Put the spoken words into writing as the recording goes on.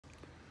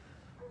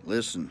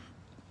Listen,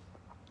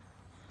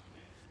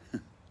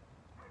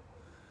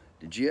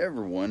 did you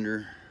ever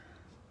wonder?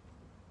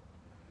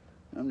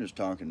 I'm just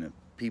talking to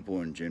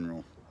people in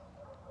general.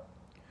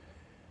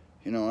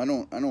 You know,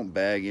 I don't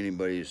bag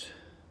anybody's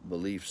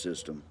belief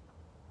system.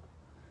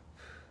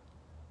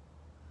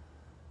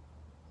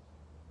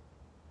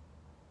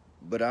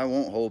 But I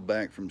won't hold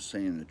back from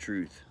saying the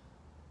truth.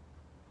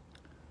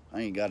 I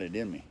ain't got it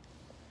in me.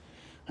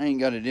 I ain't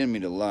got it in me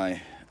to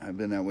lie. I've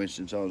been that way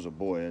since I was a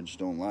boy. I just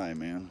don't lie,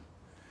 man.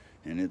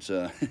 And it's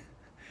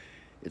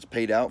it's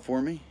paid out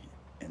for me.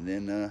 And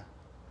then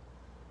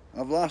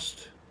I've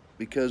lost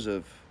because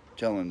of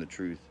telling the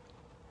truth.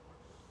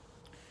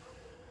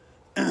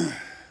 But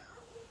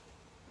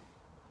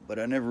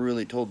I never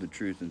really told the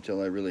truth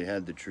until I really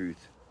had the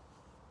truth.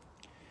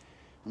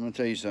 I'm going to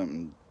tell you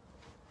something.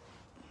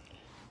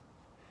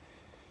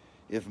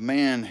 If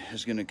man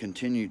is going to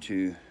continue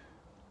to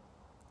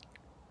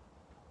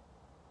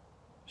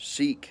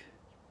seek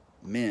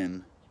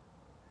men,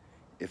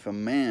 if a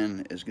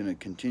man is going to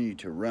continue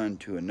to run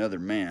to another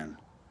man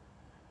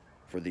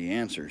for the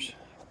answers,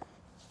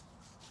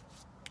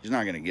 he's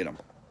not going to get them.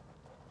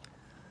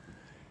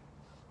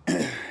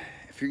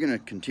 If you're going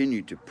to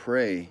continue to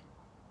pray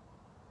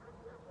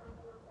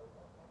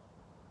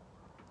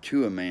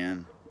to a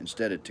man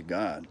instead of to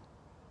God,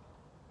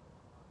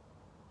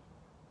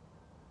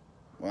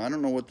 well, I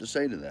don't know what to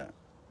say to that.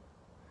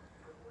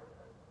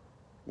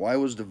 Why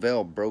was the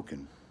veil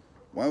broken?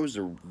 Why was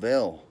the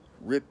veil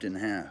ripped in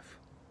half?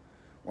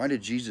 Why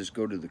did Jesus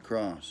go to the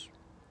cross?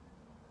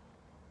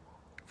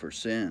 For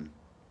sin.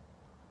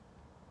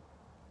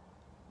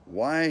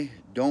 Why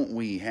don't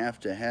we have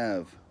to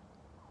have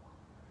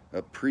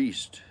a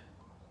priest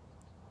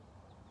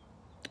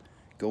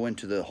go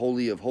into the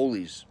Holy of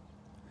Holies?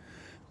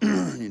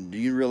 Do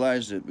you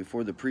realize that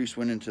before the priest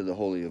went into the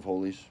Holy of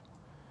Holies,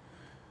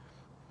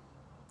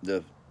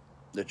 the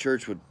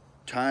church would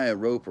tie a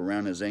rope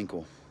around his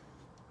ankle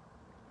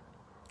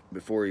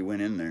before he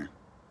went in there?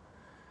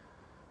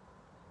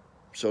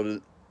 So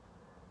that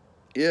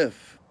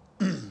if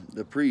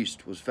the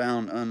priest was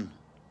found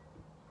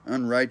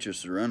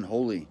unrighteous or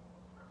unholy,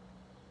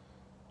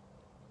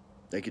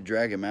 they could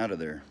drag him out of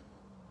there,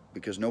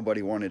 because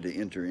nobody wanted to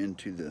enter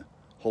into the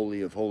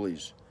Holy of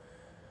Holies,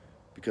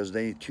 because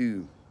they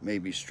too may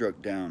be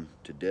struck down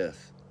to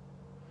death.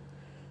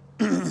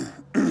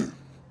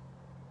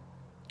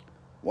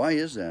 Why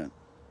is that?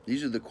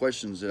 These are the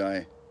questions that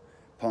I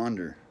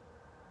ponder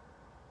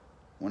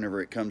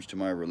whenever it comes to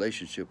my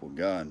relationship with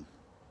God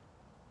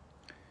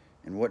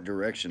and what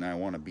direction I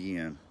want to be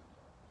in.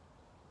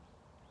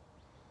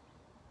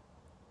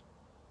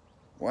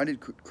 Why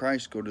did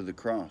Christ go to the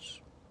cross?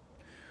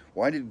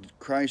 Why did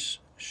Christ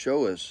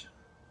show us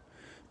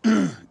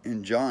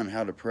in John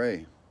how to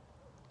pray?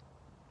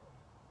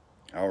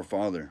 Our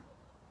Father,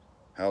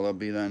 hallowed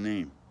be thy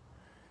name.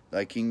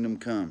 Thy kingdom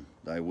come,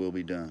 thy will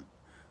be done,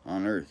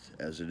 on earth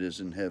as it is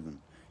in heaven.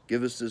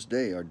 Give us this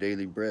day our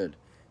daily bread,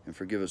 and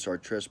forgive us our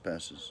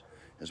trespasses,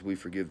 as we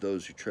forgive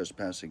those who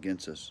trespass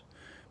against us.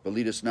 But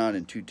lead us not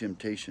into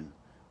temptation,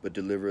 but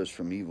deliver us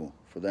from evil.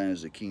 For thine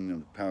is the kingdom,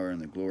 the power,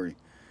 and the glory.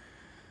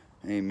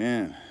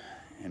 Amen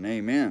and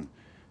amen.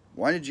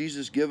 Why did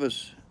Jesus give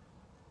us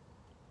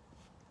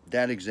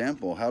that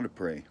example, how to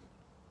pray?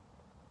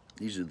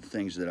 These are the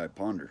things that I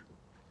ponder.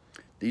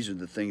 These are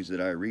the things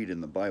that I read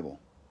in the Bible.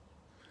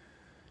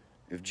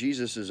 If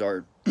Jesus is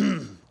our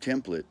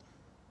template,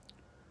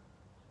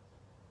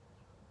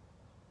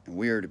 and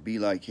we are to be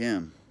like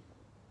him,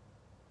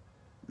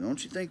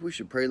 don't you think we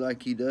should pray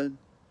like he did?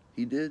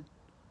 He did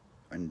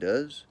and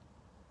does?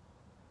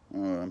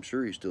 Oh, I'm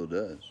sure he still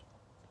does.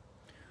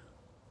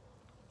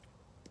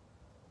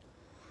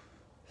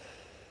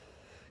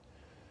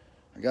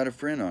 I got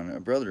a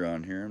brother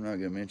on here. I'm not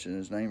going to mention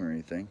his name or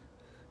anything.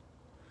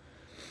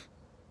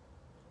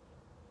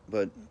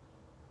 But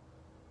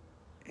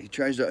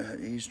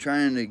he's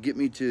trying to get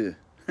me to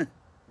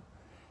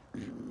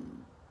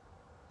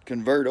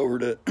convert over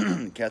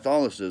to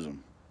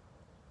Catholicism.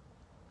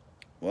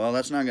 Well,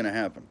 that's not going to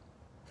happen.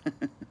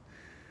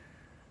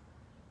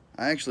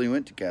 I actually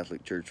went to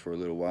Catholic church for a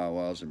little while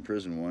I was in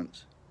prison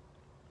once.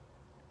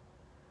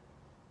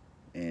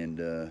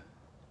 And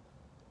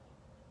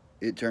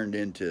it turned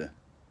into,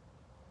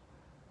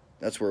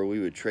 that's where we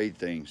would trade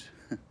things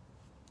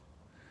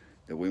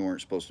that we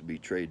weren't supposed to be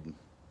trading.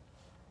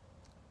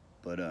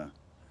 But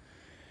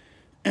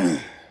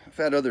I've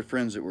had other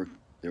friends that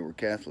were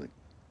Catholic.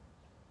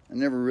 I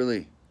never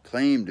really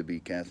claimed to be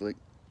Catholic,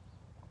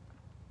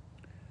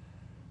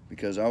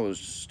 because I was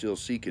still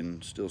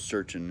seeking, still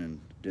searching, and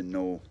didn't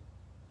know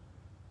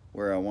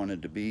where I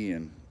wanted to be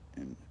in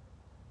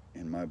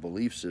my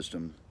belief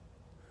system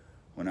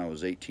when I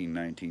was 18,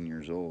 19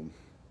 years old.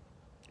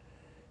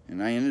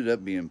 And I ended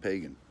up being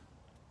pagan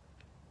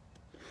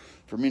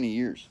for many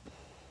years,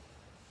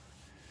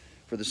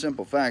 for the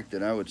simple fact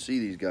that I would see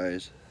these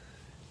guys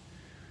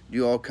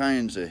do all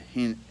kinds of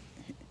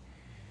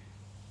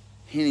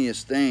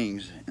heinous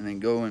things and then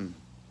go and,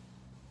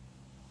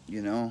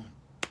 you know,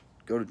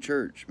 go to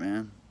church,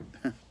 man.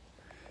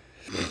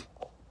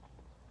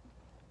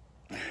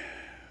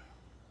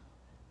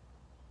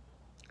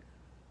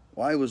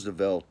 Why was the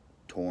veil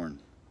torn?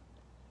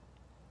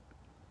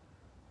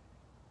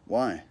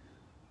 Why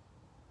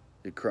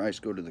did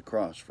Christ go to the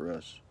cross for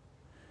us?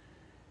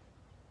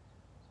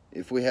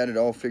 If we had it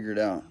all figured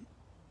out,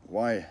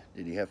 why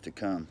did he have to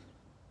come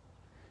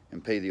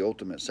and pay the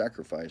ultimate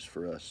sacrifice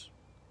for us?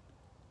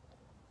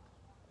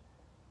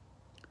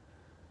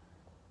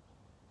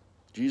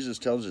 Jesus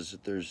tells us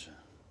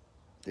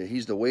that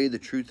he's the way, the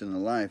truth, and the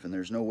life, and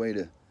there's no way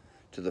to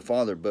the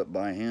Father but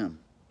by him.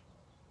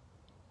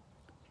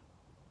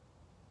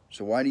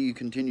 So why do you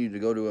continue to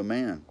go to a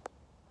man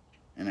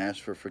and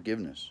ask for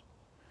forgiveness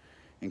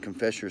and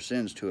confess your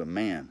sins to a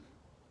man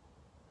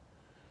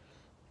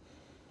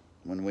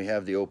when we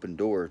have the open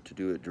door to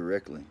do it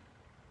directly?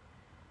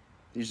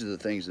 These are the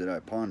things that I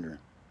ponder.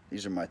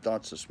 These are my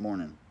thoughts this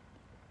morning.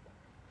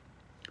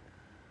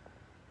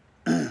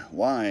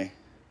 Why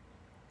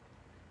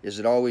is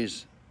it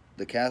always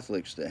the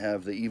Catholics that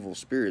have the evil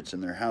spirits in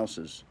their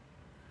houses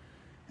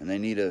and they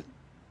need a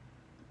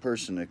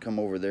person to come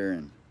over there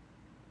and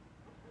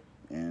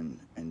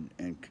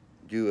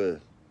do a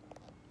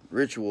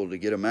ritual to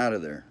get them out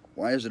of there?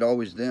 Why is it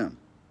always them?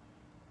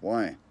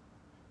 Why?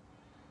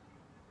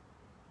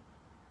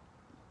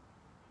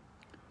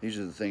 These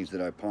are the things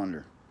that I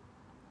ponder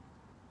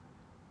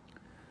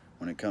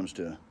when it comes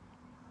to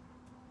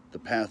the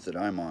path that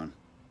I'm on.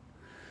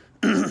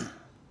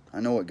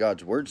 I know what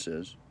God's Word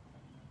says.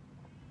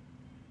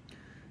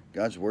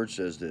 God's Word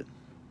says that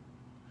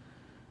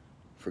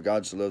for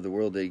God so loved the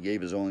world that he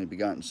gave his only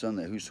begotten Son,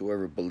 that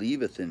whosoever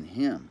believeth in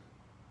him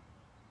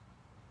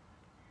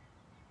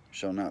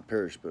shall not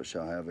perish, but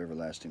shall have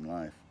everlasting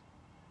life.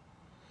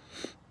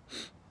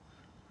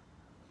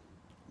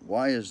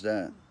 Why is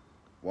that?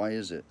 Why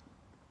is it?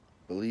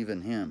 Believe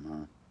in him,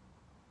 huh?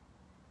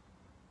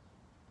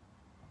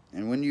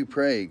 And when you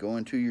pray, go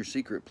into your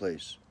secret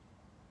place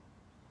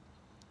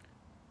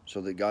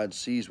so that God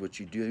sees what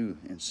you do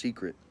in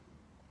secret.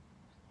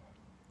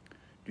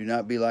 Do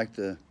not be like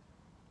the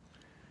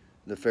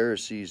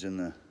Pharisees and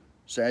the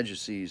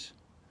Sadducees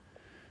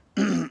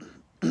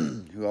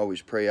who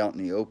always pray out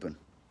in the open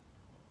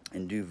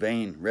and do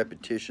vain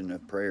repetition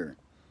of prayer.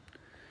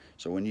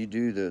 So when you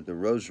do the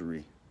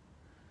rosary,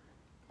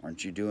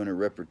 aren't you doing a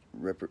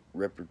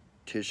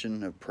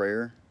repetition of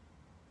prayer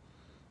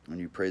when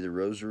you pray the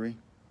rosary?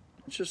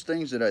 It's just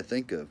things that I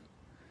think of.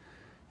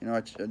 You know,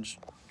 I just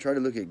try to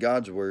look at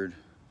God's Word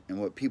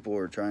and what people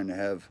are trying to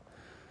have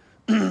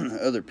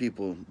other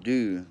people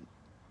do,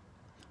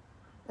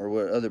 or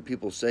what other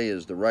people say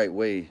is the right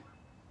way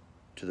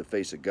to the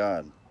face of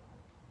God.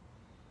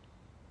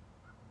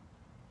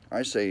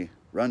 I say,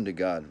 run to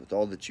God with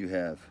all that you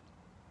have.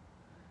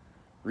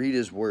 Read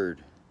his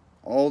Word.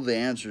 All the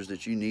answers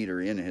that you need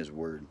are in his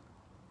Word.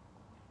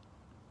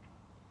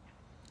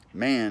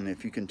 Man,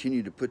 if you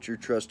continue to put your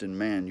trust in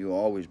man, you'll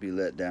always be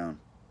let down.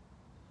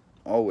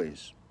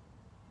 Always.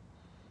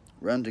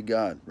 Run to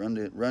God. Run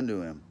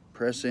to him.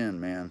 Press in,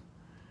 man.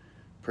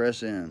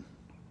 Press in.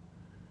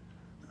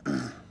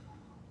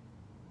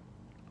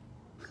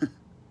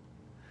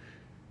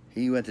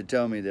 He went to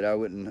tell me that I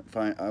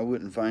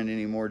wouldn't find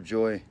any more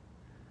joy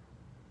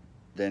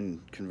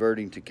than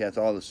converting to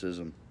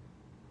Catholicism.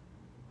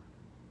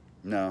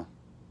 No.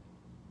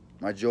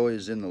 My joy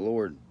is in the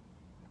Lord.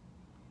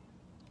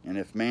 And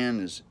if man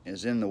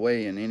is in the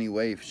way in any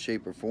way,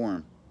 shape, or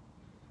form,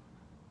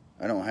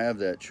 I don't have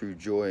that true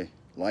joy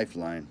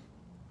lifeline,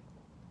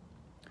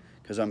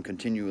 because I'm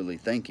continually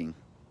thinking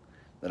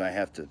that I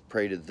have to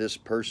pray to this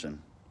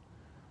person.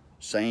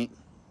 Saint,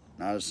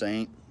 not a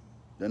saint,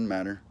 doesn't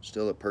matter,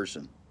 still a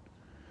person.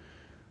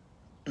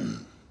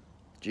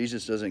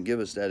 Jesus doesn't give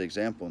us that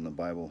example in the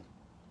Bible.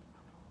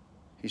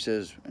 He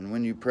says, and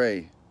when you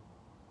pray,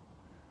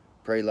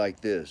 pray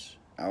like this: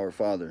 Our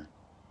Father,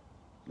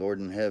 Lord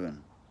in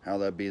heaven,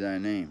 hallowed be thy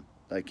name.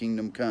 Thy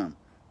kingdom come,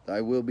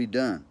 thy will be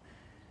done.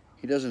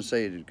 He doesn't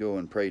say to go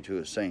and pray to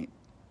a saint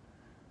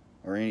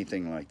or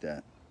anything like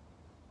that.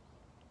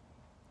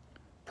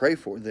 Pray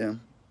for them.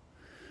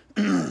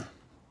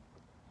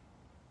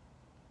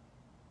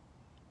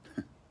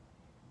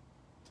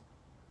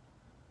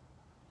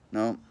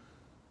 No,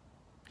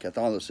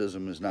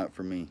 Catholicism is not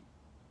for me.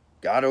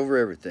 God over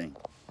everything.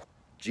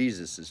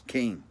 Jesus is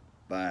King.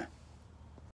 Bye.